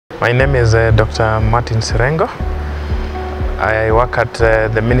My name is Dr. Martin Sirengo. I work at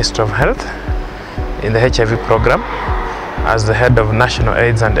the Ministry of Health in the HIV program as the head of National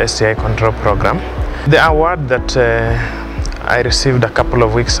AIDS and STI Control Program. The award that I received a couple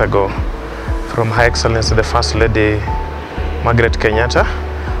of weeks ago from Her Excellency the First Lady Margaret Kenyatta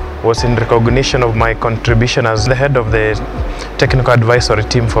was in recognition of my contribution as the head of the technical advisory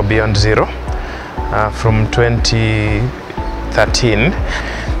team for Beyond Zero from 2013.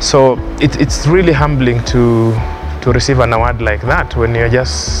 So it's really humbling to receive an award like that when you're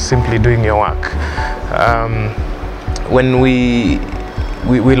just simply doing your work. When we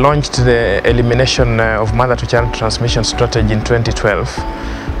launched the elimination of mother-to-child transmission strategy in 2012,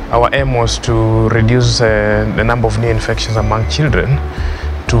 our aim was to reduce the number of new infections among children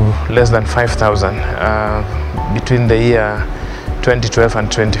to less than 5,000 between the year 2012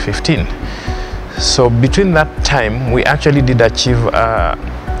 and 2015. So between that time, we actually did achieve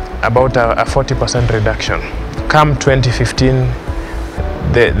about a 40% reduction. Come 2015,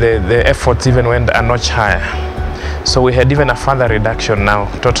 the efforts even went a notch higher. So we had even a further reduction now,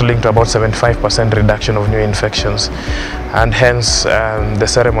 totaling to about 75% reduction of new infections. And hence the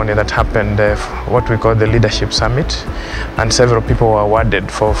ceremony that happened, what we call the Leadership Summit, and several people were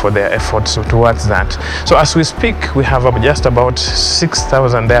awarded for their efforts towards that. So as we speak, we have just about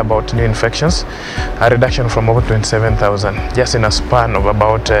 6,000 thereabout new infections, a reduction from over 27,000, just in a span of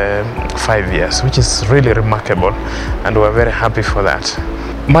about 5 years, which is really remarkable, and we're very happy for that.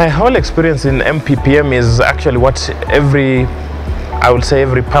 My whole experience in MPPM is actually what every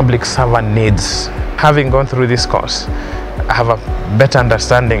public servant needs. Having gone through this course, I have a better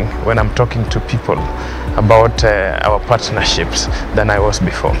understanding when I'm talking to people about our partnerships than I was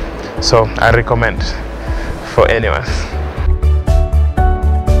before. So I recommend for anyone.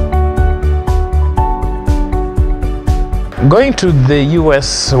 Going to the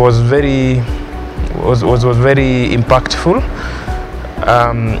US was very impactful.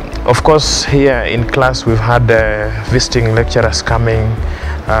 Of course, here in class we've had visiting lecturers coming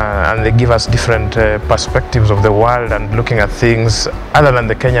and they give us different perspectives of the world and looking at things other than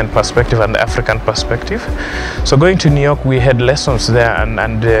the Kenyan perspective and the African perspective. So going to New York, we had lessons there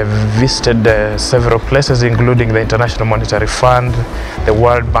and visited several places, including the International Monetary Fund, the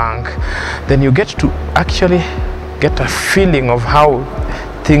World Bank. Then you get to actually get a feeling of how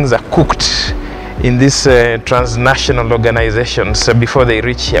things are cooked in these transnational organizations before they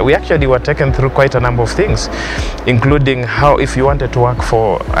reach here. We actually were taken through quite a number of things, including how, if you wanted to work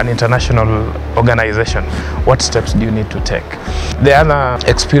for an international organization, what steps do you need to take? The other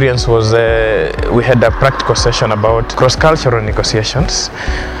experience was we had a practical session about cross-cultural negotiations.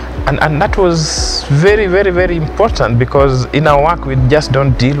 And that was very, very, very important, because in our work we just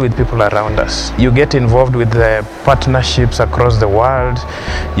don't deal with people around us. You get involved with the partnerships across the world.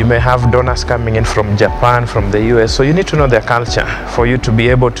 You may have donors coming in from Japan, from the US, so you need to know their culture for you to be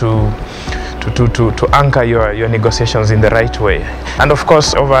able to anchor your negotiations in the right way. And of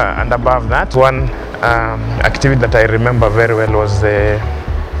course, over and above that, one activity that I remember very well was the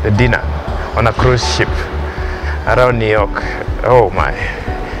dinner on a cruise ship around New York. Oh my.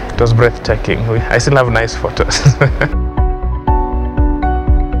 It was breathtaking. I still have nice photos.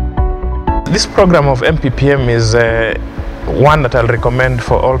 This program of MPPM is one that I'll recommend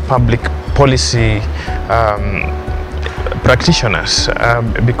for all public policy practitioners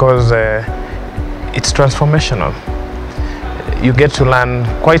because it's transformational. You get to learn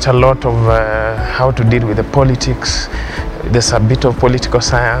quite a lot of how to deal with the politics. There's a bit of political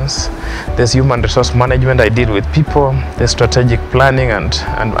science, there's human resource management, I deal with people, there's strategic planning and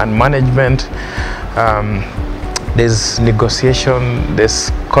management, there's negotiation, there's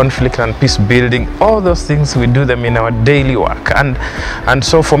conflict and peace building. All those things, we do them in our daily work. And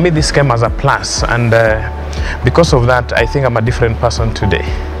so for me, this came as a plus. And because of that, I think I'm a different person today.